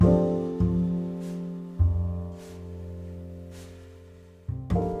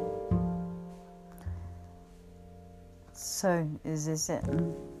So, is this it?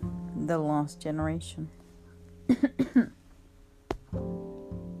 The last generation?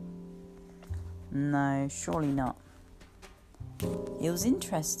 No, surely not. It was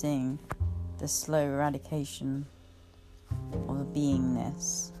interesting, the slow eradication of the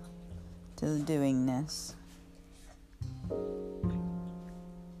beingness to the doingness.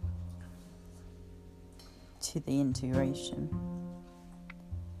 To the integration.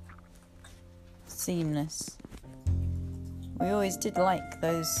 Seamless. We always did like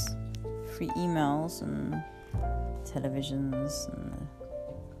those free emails and televisions and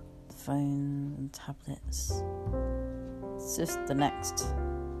the phone and tablets. It's just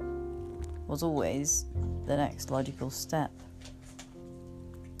was always the next logical step.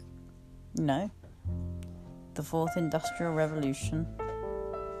 You know, the fourth industrial revolution.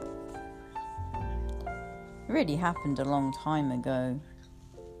 It really happened a long time ago,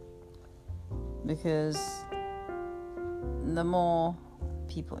 because the more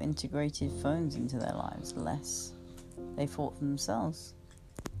people integrated phones into their lives, the less they thought for themselves.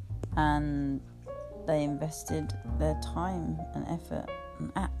 And they invested their time and effort in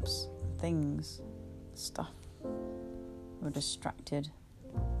apps, things, stuff. Were distracted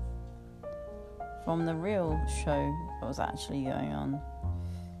from the real show that was actually going on,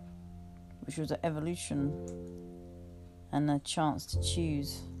 which was an evolution and a chance to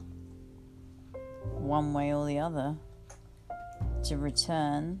choose one way or the other, to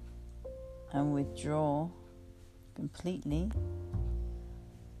return and withdraw completely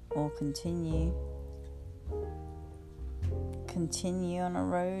or continue on a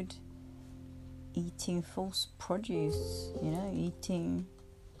road eating false produce, eating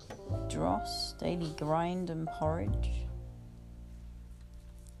dross, daily grind and porridge,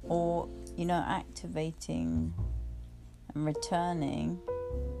 or activating and returning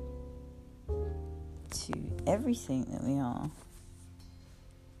to everything that we are.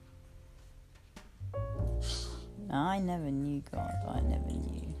 Now, I never knew God. I never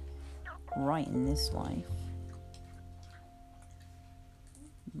knew right in this life.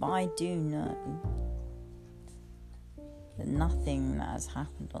 But I do know that nothing that has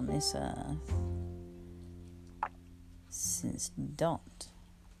happened on this earth since Dot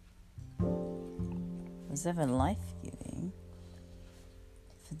was ever life-giving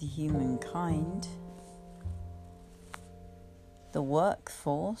for the humankind. The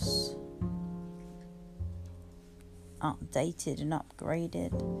workforce, updated and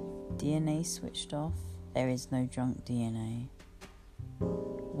upgraded, DNA switched off. There is no junk DNA.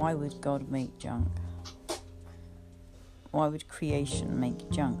 Why would God make junk? Why would creation make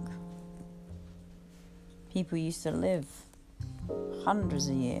junk? People used to live hundreds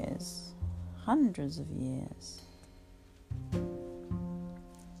of years.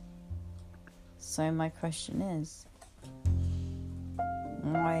 So my question is,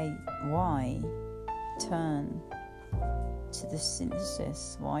 why turn to the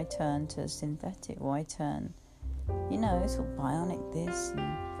synthesis? Why turn to synthetic? Why turn, it's all bionic this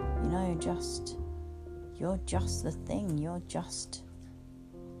and, you're just the thing. You're just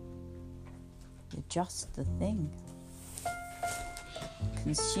the thing.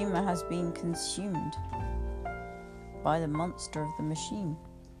 Consumer has been consumed by the monster of the machine.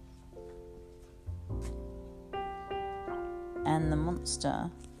 And the monster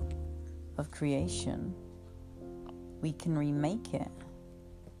of creation, we can remake it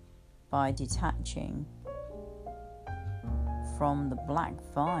by detaching from the black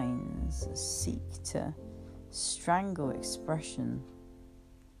vines that seek to strangle expression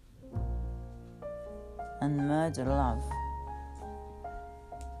and murder love,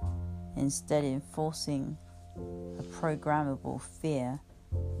 instead enforcing a programmable fear,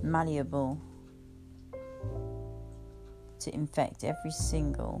 malleable to infect every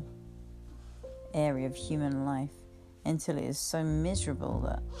single area of human life until it is so miserable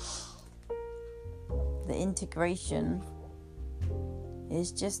that the integration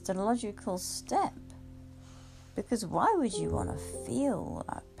is just a logical step. Because why would you want to feel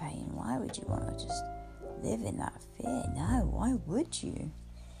that pain? Why would you want to just live in that fear? No, why would you?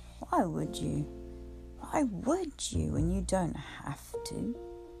 Why would you? Why would you when you don't have to?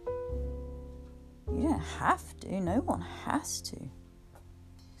 You don't have to. No one has to.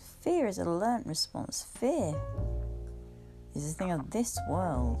 Fear is a learnt response. Fear is a thing of this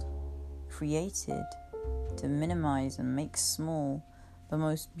world, created to minimize and make small the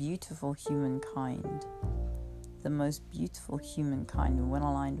most beautiful humankind. The most beautiful humankind when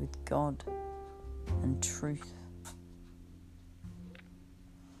aligned with God and truth.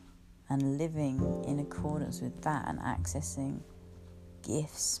 And living in accordance with that and accessing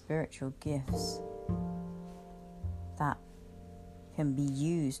gifts, spiritual gifts that can be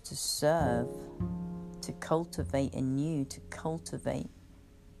used to serve, to cultivate anew, to cultivate,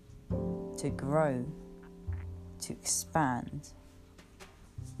 to grow, to expand,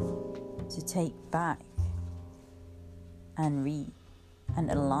 to take back and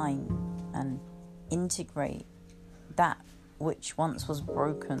align and integrate that which once was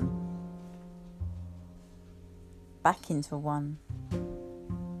broken back into one,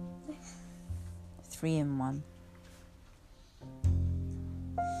 3 in 1.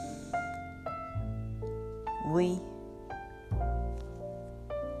 We,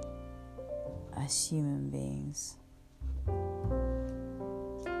 as human beings,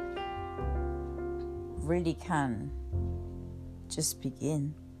 really can just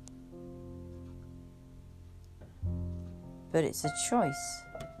begin. But it's a choice.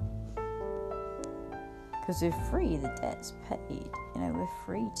 Because we're free, the debt's paid. We're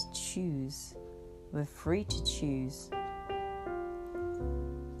free to choose. We're free to choose.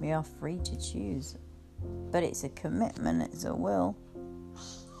 We are free to choose. But it's a commitment, it's a will.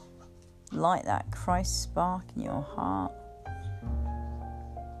 Light that Christ spark in your heart.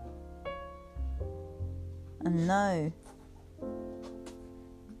 And know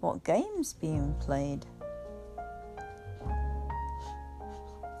what game's being played.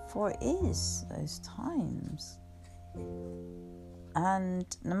 For it is those times.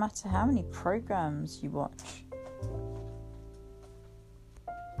 And no matter how many programs you watch,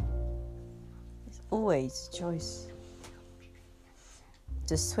 it's always a choice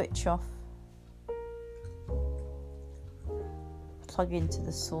to switch off, plug into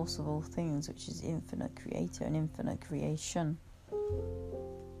the source of all things, which is infinite creator and infinite creation.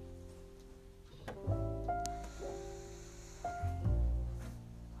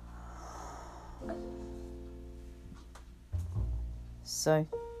 So,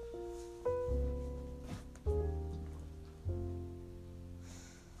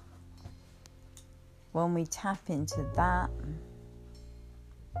 when we tap into that,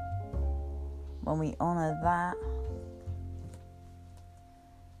 when we honor that,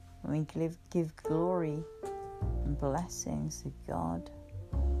 when we give glory and blessings to God,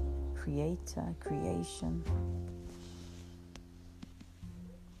 Creator, creation,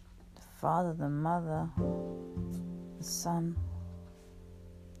 the Father, the Mother, the Son,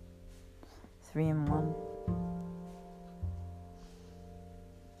 3 in 1.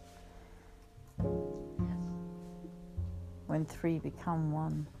 When 3 become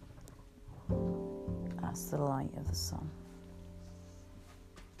 1, that's the light of the sun.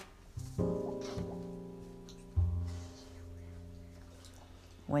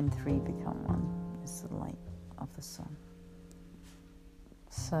 When 3 become 1, it's the light of the sun.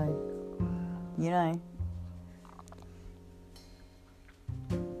 So,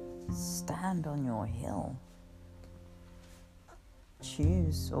 stand on your hill.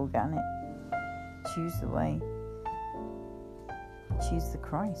 Choose organic. Choose the way. Choose the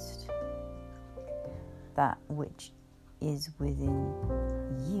Christ. That which is within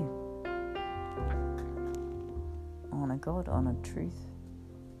you. Honor God, honor truth.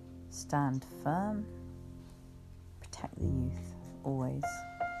 Stand firm. Protect the youth, always.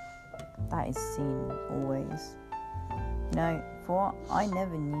 That is seen, always. For what I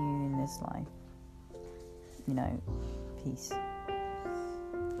never knew in this life, peace.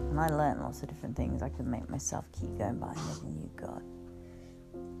 And I learned lots of different things. I could make myself keep going, but I never knew God.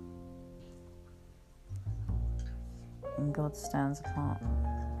 And God stands apart.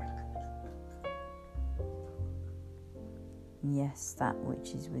 Yes, that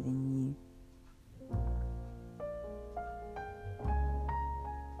which is within you.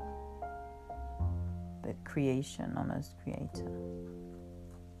 But creation honors Creator.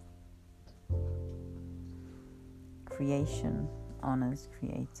 Creation honors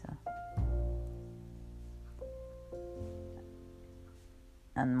Creator.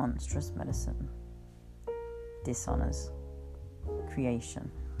 And monstrous medicine dishonors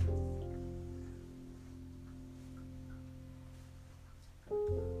creation.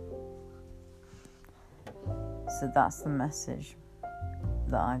 So that's the message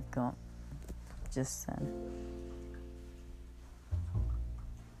that I've got just then.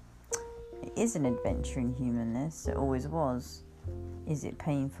 It is an adventure in humanness. It always was. Is it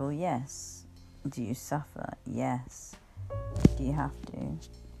painful? Yes. Do you suffer? Yes. Do you have to?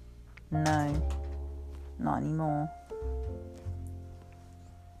 No. Not anymore.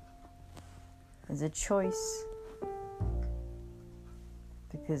 There's a choice.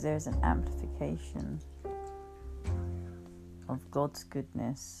 Because there's an amplification of God's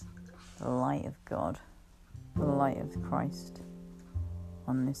goodness, the light of God, the light of Christ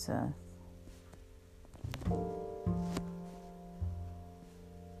on this earth.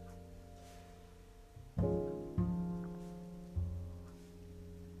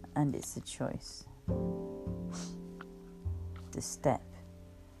 And it's a choice to step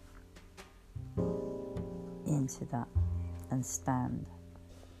into that and stand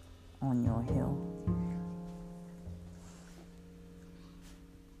on your hill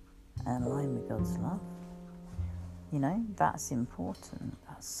and align with God's love. You know, that's important.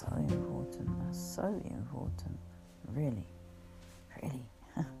 That's so important. That's so important. Really, really.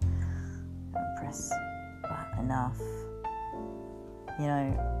 Don't press that enough. You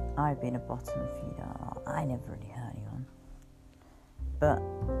know, I've been a bottom feeder. I never really hurt anyone. But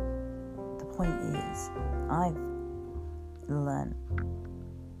the point is, I've learnt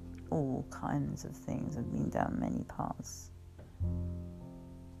all kinds of things. I've been down many paths.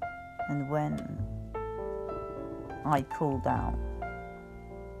 And when I called out,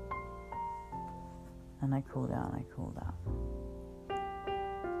 and I called out, and I called out,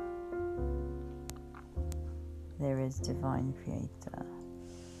 there is Divine Creator,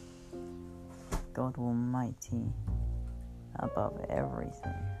 God Almighty, above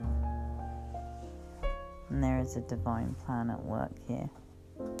everything. And there is a divine plan at work here.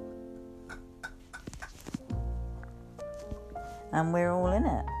 And we're all in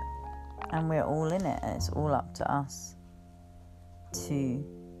it. And we're all in it. And it's all up to us to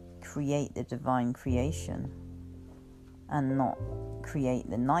create the divine creation and not create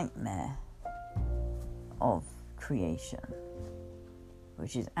the nightmare of creation,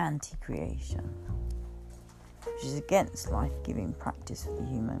 which is anti-creation, which is against life-giving practice for the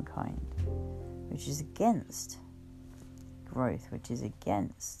humankind, which is against growth, which is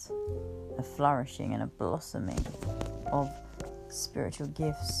against a flourishing and a blossoming of spiritual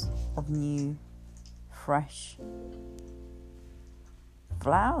gifts, of new, fresh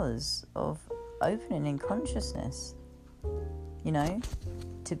flowers, of opening in consciousness, you know,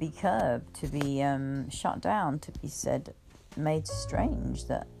 to be curbed, to be shut down, to be said, made strange,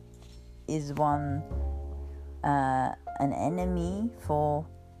 that is one an enemy for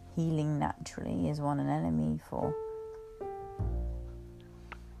healing naturally, is one an enemy for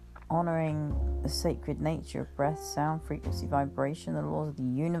honouring the sacred nature of breath, sound, frequency, vibration, the laws of the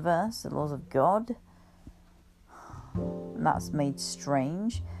universe, the laws of God. And that's made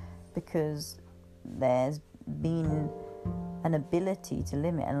strange because there's been an ability to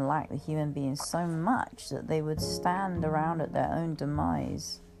limit and lack the human being so much that they would stand around at their own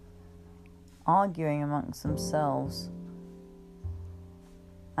demise, arguing amongst themselves.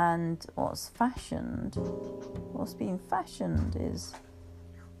 And what's being fashioned is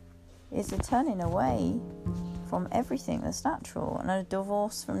a turning away from everything that's natural and a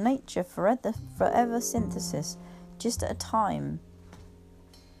divorce from nature, forever synthesis, just at a time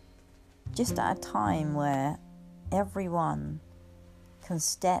where everyone can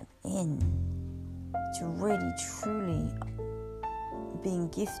step in to really truly being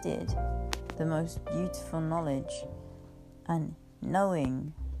gifted the most beautiful knowledge and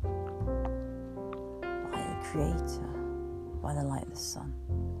knowing by the Creator, by the light of the sun,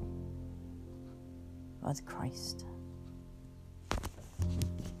 by the Christ.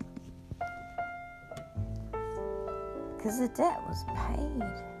 Because the debt was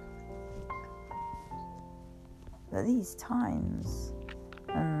paid. But these times,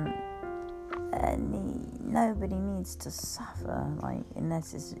 nobody needs to suffer, like,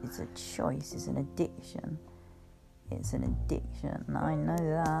 unless it's a choice, it's an addiction. It's an addiction. I know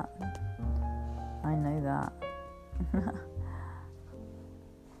that.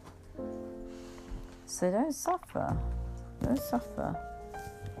 So don't suffer.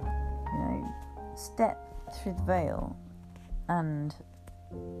 You know, step through the veil and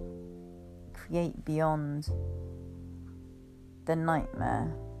create beyond the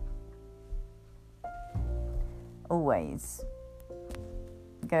nightmare. Always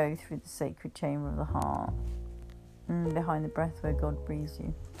go through the sacred chamber of the heart and behind the breath where God breathes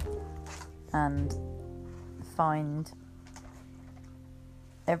you, and find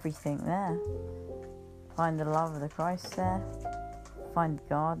everything there. Find the love of the Christ there. Find the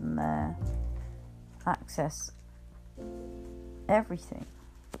garden there. Access everything.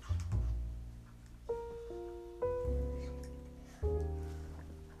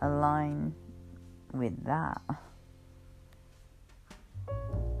 Align with that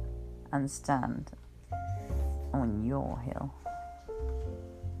and stand on your hill.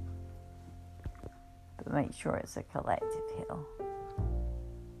 But make sure it's a collective hill,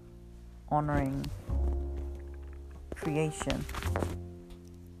 honouring creation.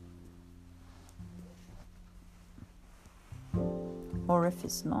 Or if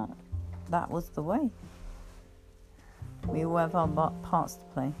it's not, that was the way. We all have our parts to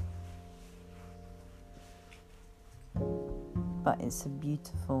play. but it's a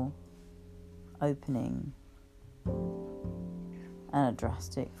beautiful opening and a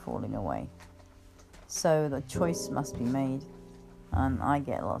drastic falling away. So the choice must be made, and I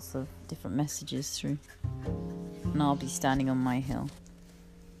get lots of different messages through, and I'll be standing on my hill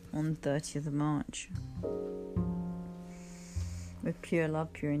on the 30th of March with pure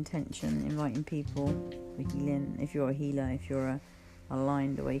love, pure intention, inviting people for healing. If you're a healer, if you're a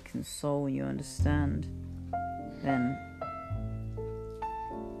aligned, awakened soul, you understand, then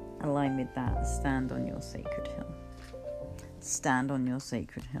align with that. Stand on your sacred hill. Stand on your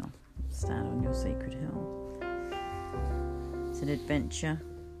sacred hill. Stand on your sacred hill. It's an adventure.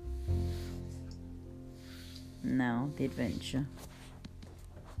 Now the adventure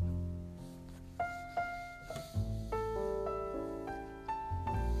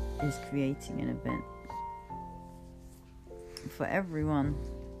is creating an event for everyone,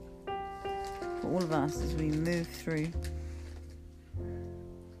 for all of us, as we move through,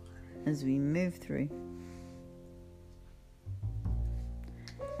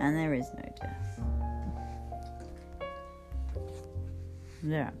 and there is no death.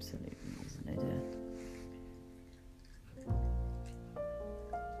 There absolutely is no death.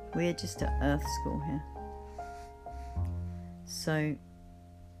 We're just at Earth School here. So,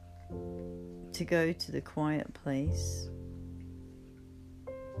 to go to the quiet place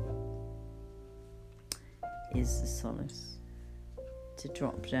is the solace. To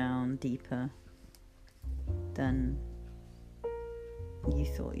drop down deeper than you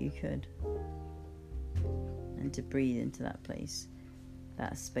thought you could, and to breathe into that place,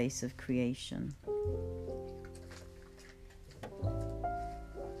 that space of creation.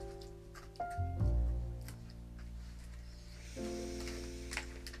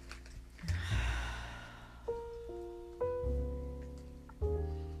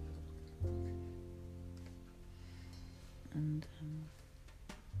 And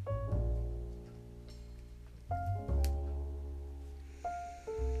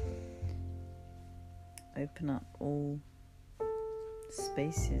open up all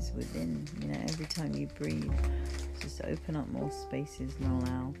spaces within, every time you breathe, just open up more spaces and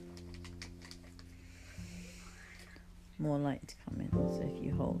allow more light to come in. So if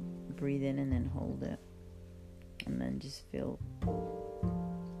you breathe in and then hold it, and then just feel,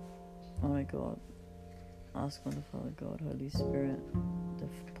 oh my God, ask on the Father God, Holy Spirit, to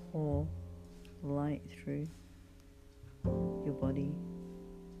pour light through your body,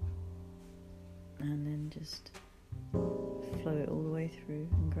 and then just flow it all the way through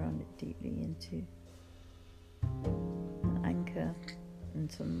and ground it deeply into an anchor,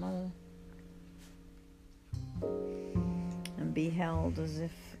 into Mother, and be held as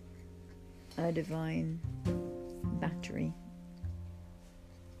if a divine battery,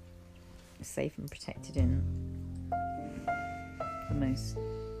 safe and protected in the most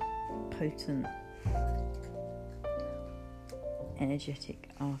potent energetic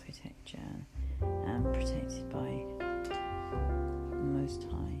architecture, and protected by the Most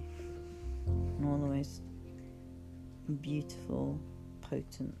High and all the most beautiful,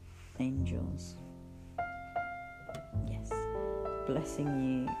 potent angels. Yes, blessing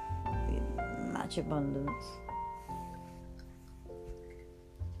you with much abundance.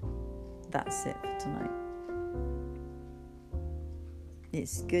 That's it for tonight.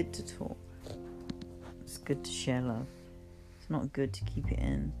 It's good to talk. It's good to share love. It's not good to keep it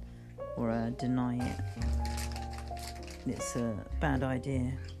in or deny it. It's a bad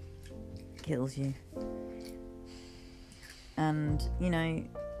idea. It kills you. And,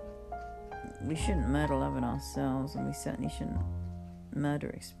 we shouldn't murder love in ourselves, and we certainly shouldn't murder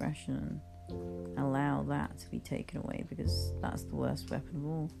expression and allow that to be taken away, because that's the worst weapon of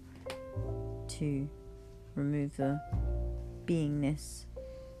all. To remove the beingness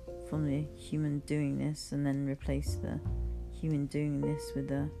from the human doingness, and then replace the human doingness with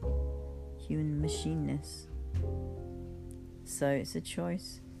the human machineness. So it's a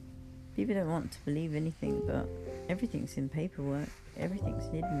choice. People don't want to believe anything, but everything's in paperwork, everything's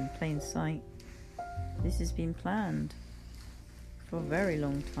hidden in plain sight. This has been planned for a very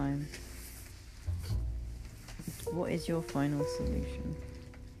long time. What is your final solution?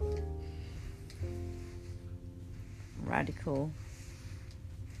 Radical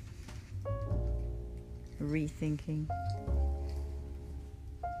rethinking,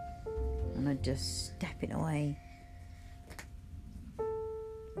 and I just stepping away,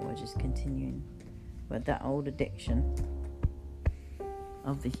 or just continuing with that old addiction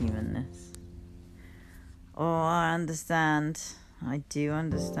of the humanness. Oh, I understand. I do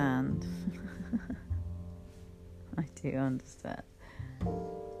understand. I do understand.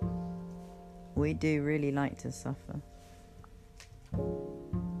 We do really like to suffer.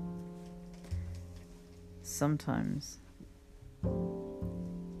 sometimes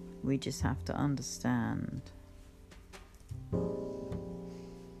we just have to understand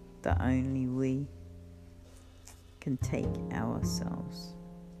that only we can take ourselves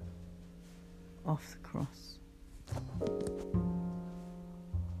off the cross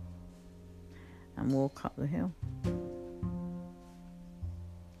and walk up the hill.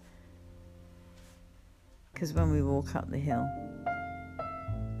 Because when we walk up the hill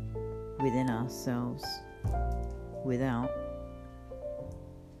within ourselves, without,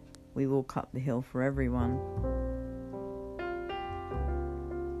 we walk up the hill for everyone.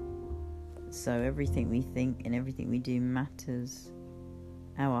 So everything we think and everything we do matters.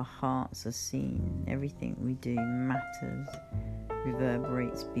 Our hearts are seen. Everything we do matters,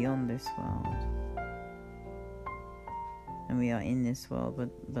 reverberates beyond this world. And we are in this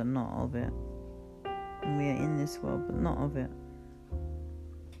world, but not of it. And we are in this world, but not of it.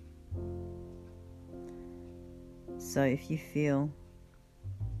 So if you feel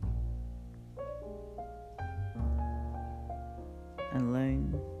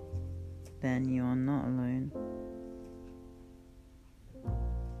alone, then you are not alone.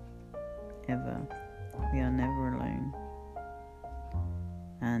 Ever. We are never alone.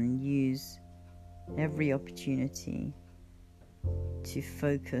 And use every opportunity to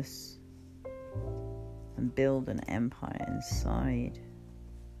focus and build an empire inside.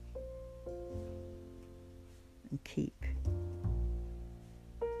 And keep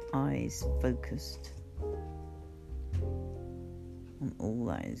eyes focused on all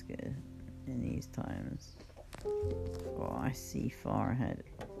that is good in these times. Oh, I see far ahead.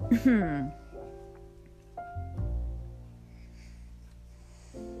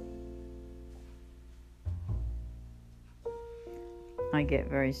 I get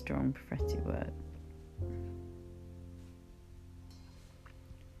very strong prophetic word.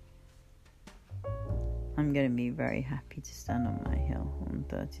 I'm going to be very happy to stand on my hill on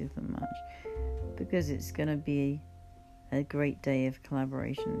 30th of March because it's going to be a great day of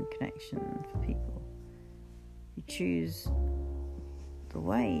collaboration and connection for people who choose the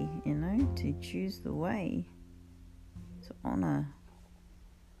way, to choose the way to honour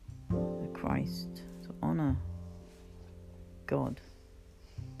the Christ, to honour God,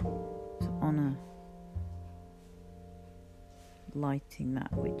 to honour lighting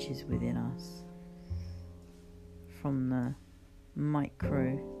that which is within us, from the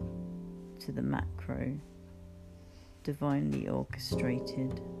micro to the macro, divinely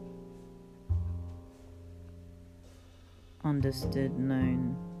orchestrated, understood,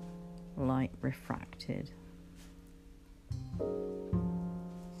 known, light refracted,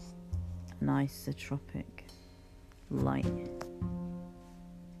 an isotropic light.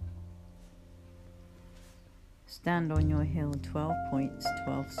 Stand on your hill, 12 points,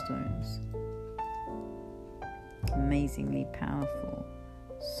 12 stones. Amazingly powerful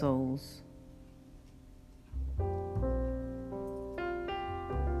souls.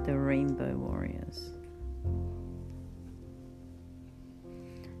 The Rainbow Warriors.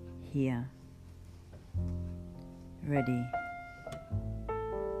 Here. Ready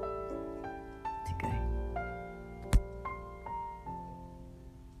to go.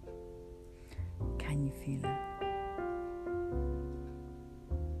 Can you feel it?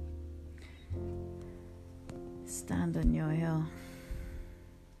 Stand on your hill.